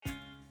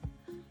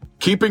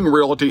Keeping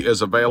Realty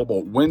is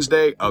available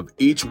Wednesday of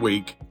each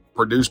week,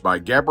 produced by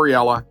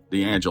Gabriella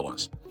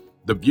DeAngelis.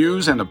 The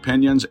views and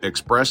opinions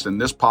expressed in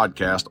this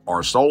podcast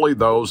are solely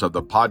those of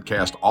the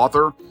podcast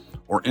author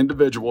or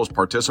individuals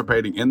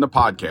participating in the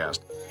podcast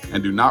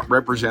and do not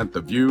represent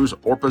the views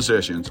or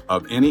positions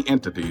of any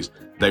entities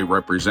they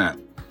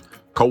represent.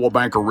 Coldwell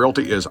Banker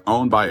Realty is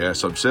owned by a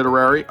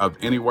subsidiary of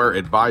Anywhere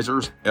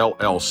Advisors,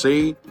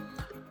 LLC.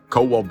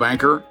 Coldwell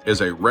Banker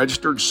is a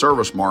registered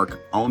service mark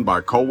owned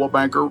by Coldwell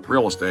Banker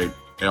Real Estate,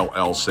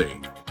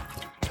 LLC.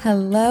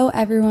 Hello,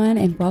 everyone,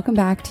 and welcome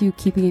back to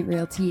Keeping It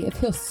Realty. It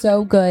feels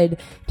so good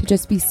to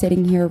just be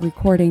sitting here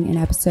recording an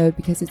episode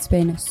because it's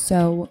been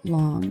so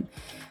long.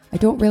 I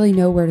don't really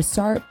know where to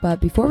start,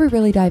 but before we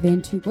really dive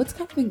into what's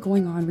kind of been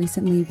going on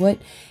recently, what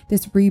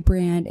this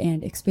rebrand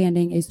and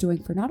expanding is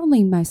doing for not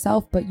only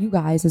myself, but you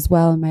guys as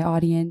well and my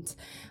audience.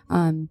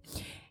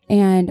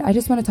 And I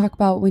just want to talk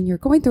about when you're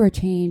going through a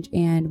change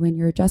and when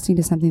you're adjusting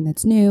to something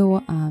that's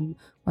new,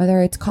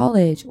 whether it's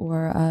college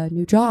or a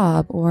new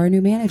job or a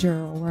new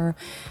manager or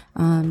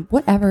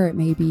whatever it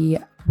may be,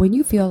 when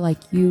you feel like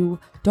you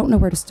don't know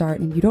where to start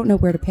and you don't know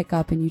where to pick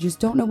up and you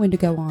just don't know when to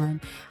go on,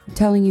 I'm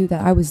telling you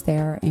that I was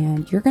there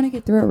and you're going to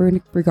get through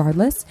it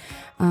regardless.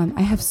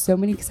 I have so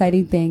many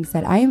exciting things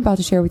that I am about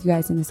to share with you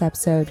guys in this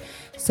episode.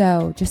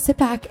 So just sit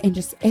back and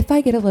just, if I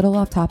get a little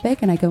off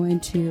topic and I go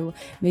into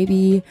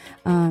maybe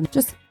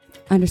just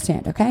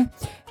understand, okay?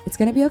 It's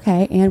going to be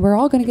okay. And we're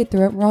all going to get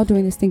through it. We're all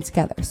doing this thing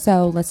together.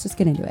 So let's just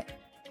get into it.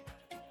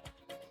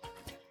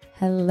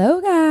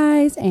 Hello,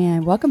 guys,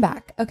 and welcome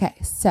back. Okay,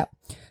 so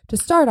to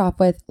start off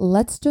with,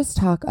 let's just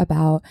talk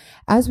about,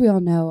 as we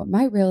all know,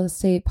 my real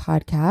estate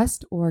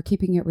podcast, or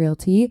Keeping It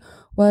Realty,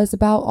 was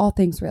about all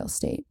things real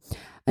estate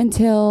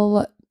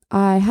until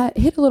I had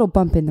hit a little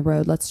bump in the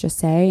road, let's just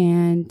say,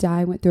 and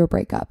I went through a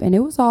breakup. And it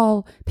was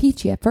all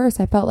peachy at first.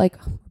 I felt like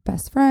we're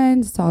best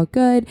friends, it's all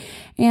good.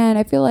 And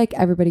I feel like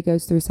everybody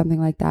goes through something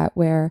like that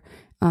where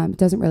it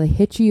doesn't really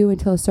hit you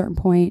until a certain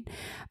point.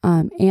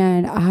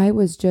 And I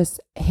was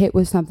just hit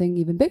with something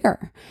even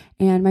bigger.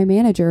 And my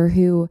manager,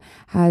 who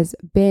has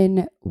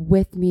been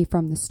with me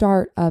from the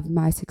start of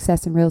my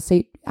success in real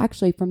estate,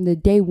 actually from the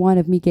day one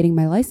of me getting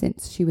my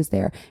license, she was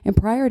there. And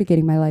prior to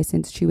getting my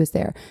license, she was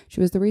there. She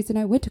was the reason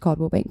I went to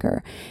Coldwell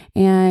Banker.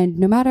 And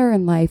no matter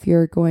in life,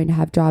 you're going to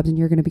have jobs and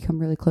you're going to become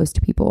really close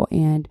to people.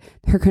 And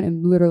they're going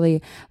to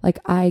literally, like,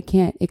 I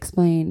can't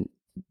explain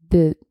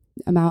the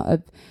amount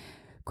of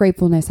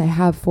gratefulness I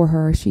have for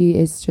her. She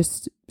is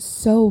just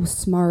so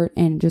smart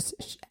and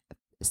just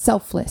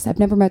selfless. I've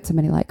never met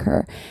somebody like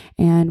her.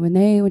 And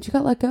when she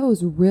got let go, it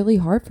was really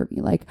hard for me.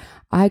 Like,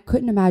 I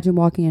couldn't imagine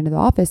walking into the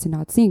office and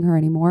not seeing her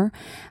anymore.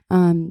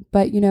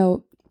 But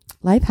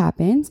life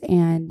happens,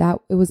 and that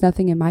it was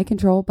nothing in my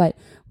control, but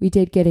we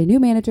did get a new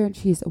manager, and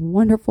she's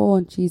wonderful,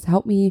 and she's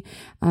helped me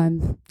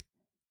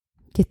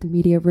get the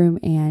media room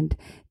and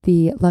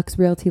the Lux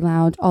Realty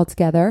Lounge all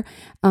together.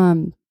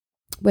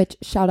 Which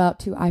shout out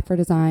to I4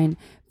 Design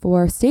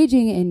for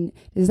staging and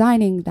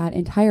designing that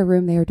entire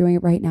room. They are doing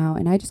it right now.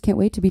 And I just can't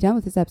wait to be done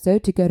with this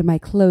episode to go to my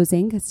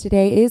closing, because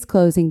today is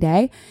closing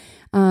day.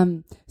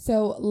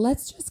 So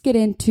let's just get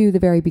into the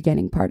very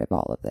beginning part of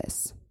all of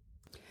this.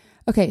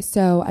 Okay,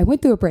 so I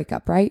went through a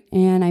breakup, right?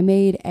 And I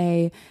made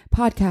a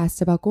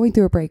podcast about going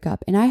through a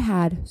breakup, and I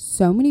had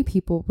so many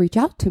people reach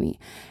out to me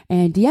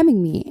and DMing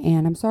me.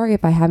 And I'm sorry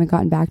if I haven't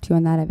gotten back to you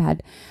on that. I've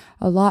had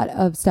a lot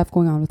of stuff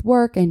going on with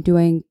work and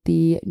doing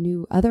the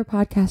new other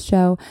podcast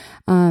show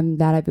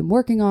that I've been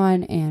working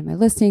on, and my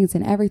listings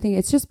and everything.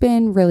 It's just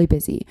been really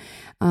busy.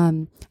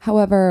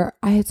 However,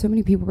 I had so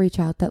many people reach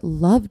out that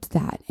loved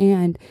that.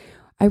 And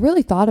I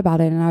really thought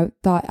about it, and I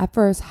thought at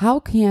first,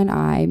 how can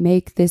I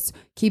make this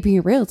Keeping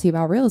It Realty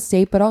about real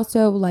estate, but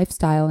also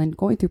lifestyle and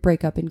going through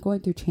breakup and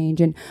going through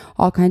change and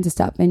all kinds of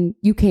stuff? And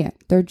you can't.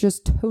 They're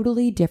just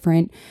totally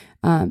different,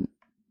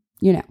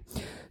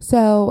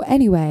 So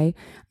anyway,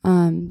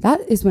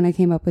 that is when I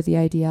came up with the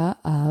idea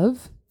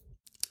of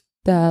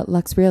the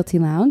Lux Realty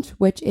Lounge,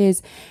 which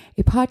is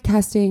a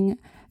podcasting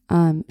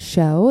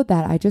show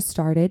that I just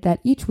started, that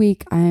each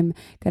week I'm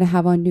going to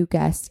have on new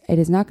guests. It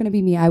is not going to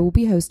be me. I will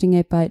be hosting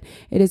it, but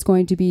it is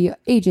going to be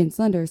agents,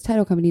 lenders,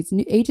 title companies,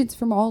 agents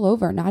from all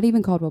over, not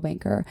even Coldwell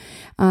Banker.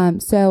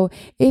 So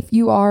if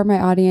you are my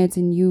audience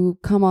and you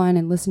come on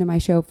and listen to my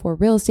show for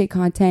real estate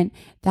content,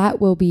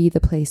 that will be the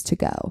place to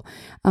go.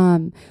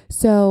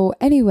 So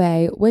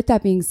anyway, with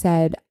that being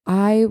said,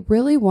 I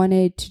really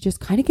wanted to just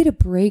kind of get a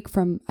break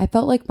from, I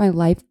felt like my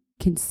life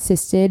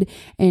consisted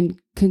and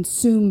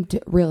consumed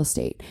real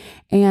estate.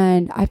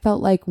 And I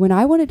felt like when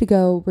I wanted to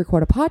go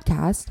record a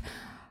podcast,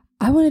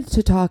 I wanted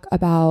to talk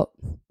about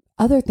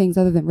other things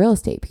other than real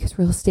estate, because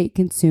real estate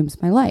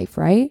consumes my life,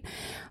 right?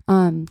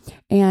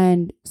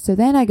 And so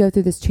then I go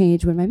through this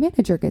change when my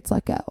manager gets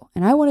let go,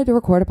 and I wanted to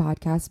record a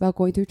podcast about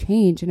going through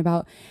change and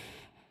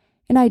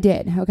I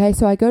did. Okay.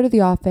 So I go to the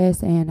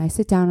office and I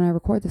sit down and I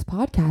record this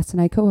podcast,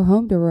 and I go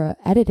home to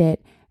edit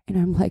it. And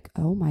I'm like,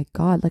 oh my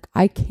God, like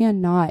I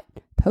cannot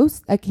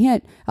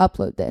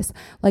upload this.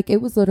 Like,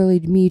 it was literally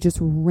me just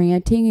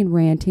ranting and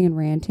ranting and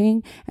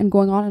ranting and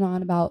going on and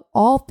on about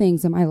all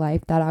things in my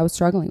life that I was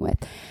struggling with.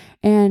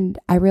 And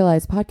I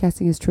realized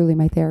podcasting is truly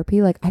my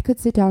therapy. Like, I could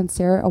sit down and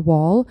stare at a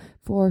wall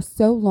for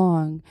so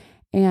long,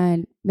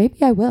 and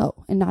maybe I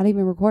will, and not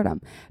even record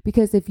them.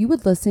 Because if you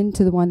would listen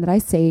to the one that I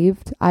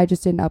saved, I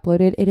just didn't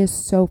upload it. It is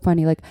so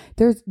funny. Like,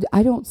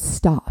 I don't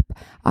stop.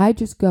 I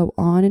just go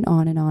on and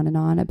on and on and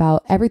on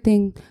about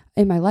everything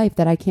in my life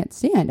that I can't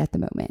stand at the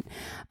moment.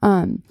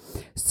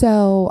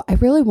 So I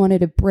really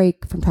wanted a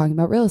break from talking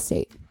about real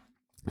estate.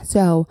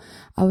 So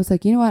I was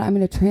like, you know what? I'm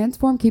going to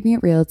transform Keeping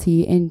It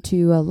Realty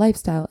into a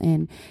lifestyle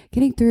and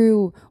getting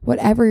through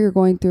whatever you're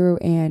going through,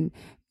 and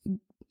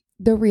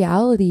the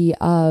reality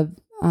of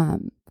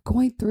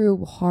going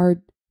through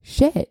hard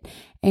shit,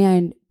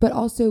 but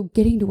also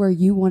getting to where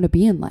you want to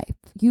be in life.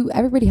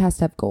 Everybody has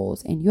to have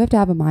goals, and you have to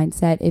have a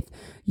mindset. If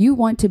you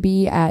want to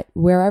be at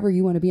wherever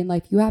you want to be in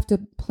life, you have to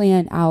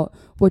plan out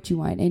what you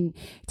want. And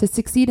to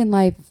succeed in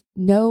life,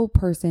 no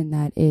person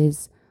that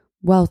is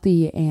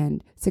wealthy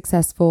and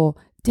successful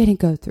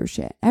didn't go through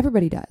shit.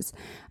 Everybody does.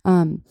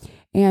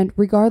 And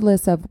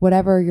regardless of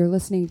whatever you're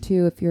listening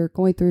to, if you're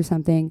going through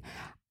something,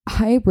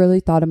 I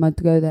really thought a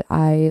month ago that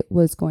I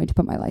was going to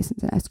put my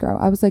license in escrow.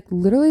 I was like,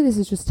 literally, this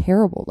is just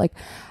terrible. Like,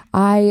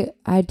 I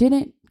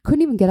couldn't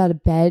even get out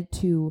of bed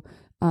to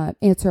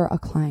answer a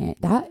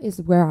client. That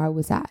is where I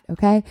was at.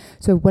 Okay.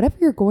 So whatever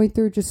you're going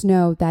through, just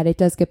know that it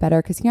does get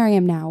better, because here I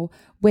am now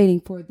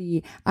waiting for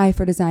the Eye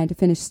for Design to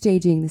finish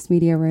staging this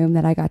media room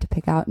that I got to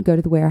pick out and go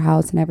to the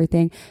warehouse and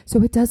everything.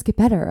 So it does get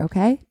better.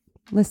 Okay.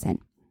 Listen.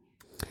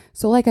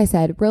 So like I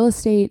said, real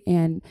estate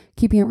and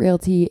Keeping It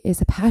Realty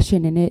is a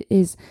passion, and it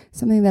is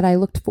something that I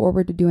looked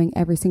forward to doing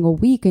every single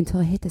week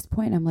until I hit this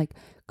point. I'm like,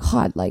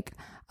 God, like,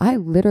 I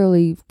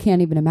literally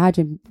can't even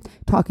imagine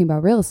talking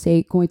about real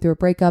estate, going through a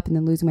breakup and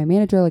then losing my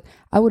manager. Like,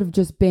 I would have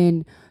just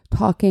been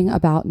talking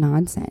about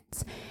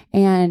nonsense.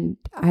 And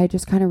I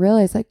just kind of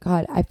realized, like,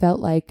 God, I felt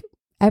like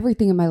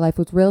everything in my life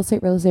was real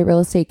estate, real estate, real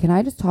estate. Can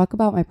I just talk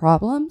about my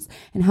problems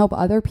and help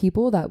other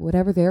people that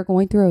whatever they're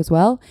going through as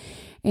well?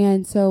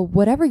 And so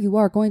whatever you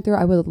are going through,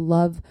 I would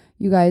love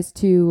you guys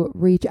to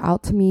reach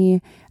out to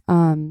me.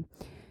 And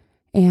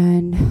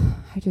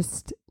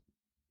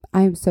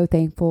I am so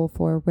thankful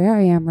for where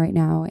I am right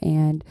now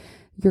and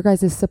your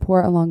guys'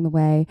 support along the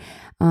way.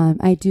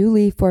 I do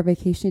leave for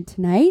vacation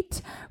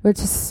tonight, which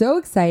is so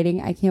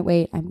exciting. I can't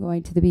wait. I'm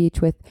going to the beach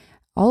with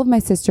all of my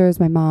sisters,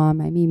 my mom,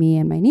 my Mimi,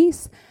 and my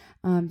niece.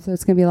 So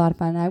it's going to be a lot of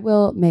fun. I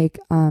will make,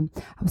 I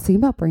was thinking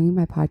about bringing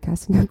my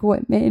podcasting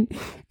equipment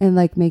and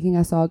like making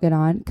us all get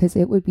on, because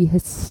it would be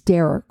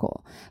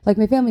hysterical. Like,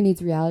 my family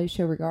needs a reality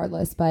show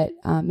regardless, but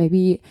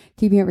maybe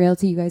Keeping It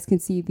Realty, you guys can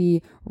see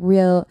the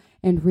real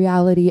and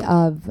reality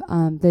of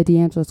the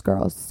DeAngelis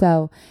girls.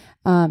 So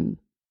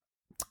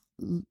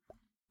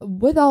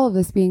with all of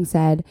this being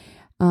said,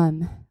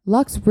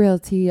 Lux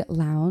Realty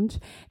Lounge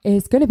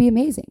is going to be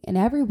amazing. And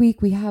every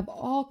week we have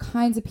all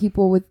kinds of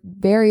people with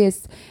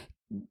various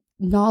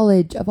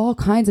knowledge of all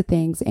kinds of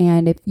things.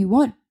 And if you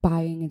want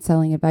buying and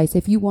selling advice,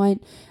 if you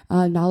want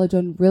knowledge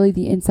on really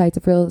the insights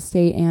of real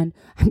estate, and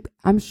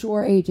I'm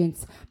sure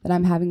agents that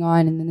I'm having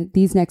on and then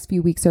these next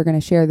few weeks are going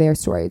to share their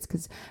stories,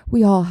 because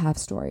we all have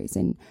stories,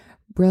 and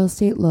real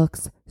estate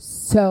looks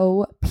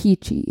so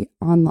peachy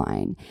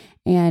online.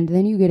 And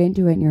then you get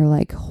into it and you're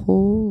like,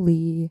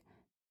 holy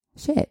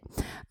shit.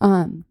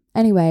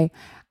 Anyway,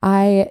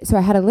 I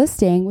had a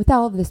listing. With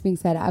all of this being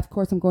said, of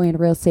course I'm going into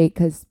real estate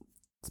because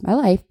it's my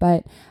life,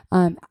 but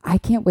I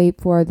can't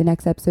wait for the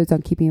next episodes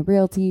on Keeping It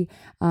Realty,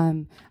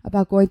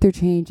 about going through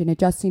change and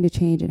adjusting to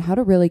change and how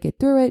to really get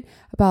through it,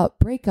 about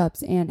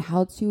breakups and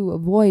how to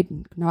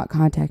avoid not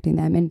contacting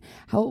them, and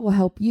how it will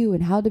help you,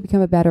 and how to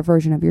become a better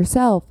version of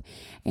yourself,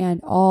 and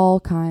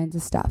all kinds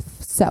of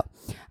stuff. So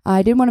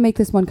I did want to make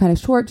this one kind of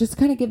short, just to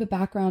kind of give a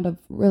background of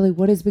really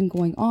what has been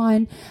going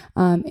on,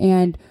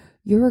 and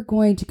you're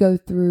going to go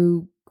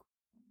through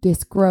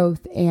this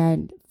growth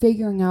and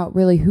figuring out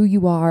really who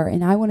you are.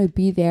 And I want to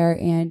be there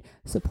and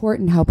support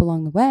and help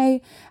along the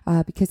way,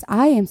 because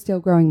I am still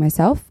growing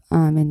myself,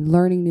 and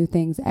learning new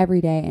things every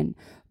day, and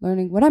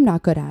learning what I'm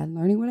not good at, and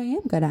learning what I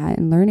am good at,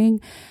 and learning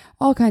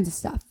all kinds of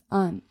stuff.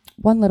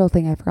 One little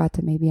thing I forgot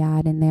to maybe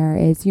add in there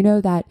is,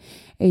 that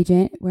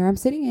agent where I'm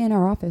sitting in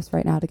our office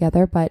right now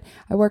together, but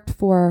I worked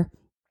for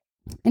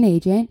an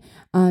agent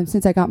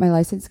since I got my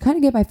license, kind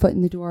of get my foot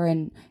in the door,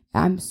 and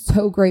I'm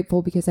so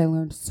grateful because I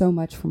learned so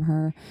much from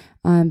her.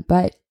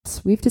 But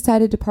we've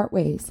decided to part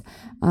ways.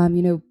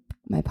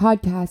 My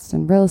podcast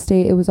and real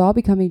estate, it was all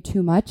becoming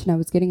too much, and I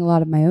was getting a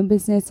lot of my own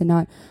business and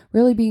not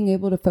really being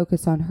able to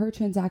focus on her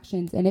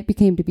transactions, and it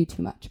became to be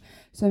too much.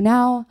 So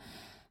now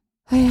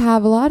I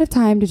have a lot of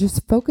time to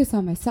just focus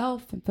on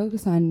myself and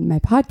focus on my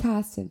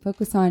podcast and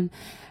focus on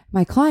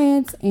my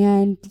clients.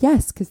 And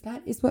yes, because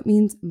that is what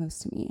means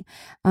most to me.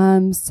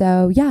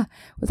 So yeah,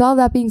 with all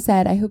that being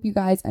said, I hope you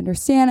guys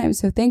understand. I'm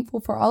so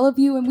thankful for all of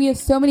you. And we have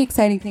so many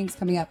exciting things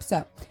coming up.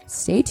 So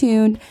stay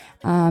tuned.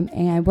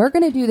 And we're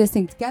going to do this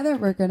thing together.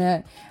 We're going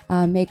to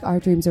make our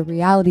dreams a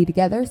reality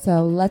together.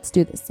 So let's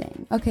do this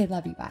thing. Okay.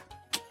 Love you. Bye.